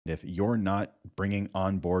If you're not bringing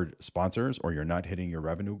on board sponsors or you're not hitting your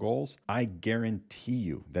revenue goals, I guarantee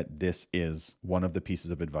you that this is one of the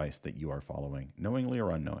pieces of advice that you are following, knowingly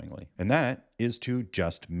or unknowingly. And that is to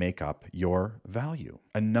just make up your value.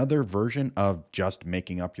 Another version of just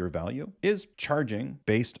making up your value is charging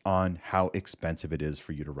based on how expensive it is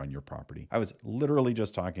for you to run your property. I was literally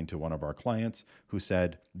just talking to one of our clients who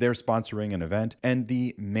said they're sponsoring an event and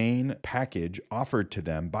the main package offered to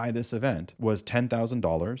them by this event was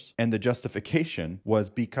 $10,000. And the justification was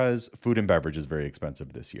because food and beverage is very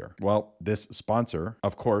expensive this year. Well, this sponsor,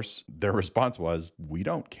 of course, their response was, we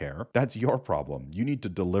don't care. That's your problem. You need to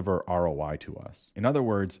deliver ROI to us. In other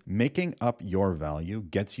words, making up your value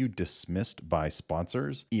gets you dismissed by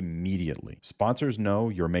sponsors immediately. Sponsors know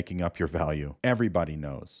you're making up your value. Everybody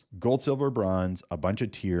knows. Gold, silver, bronze, a bunch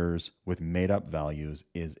of tiers with made up values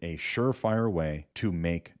is a surefire way to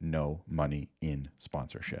make no money in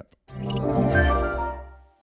sponsorship.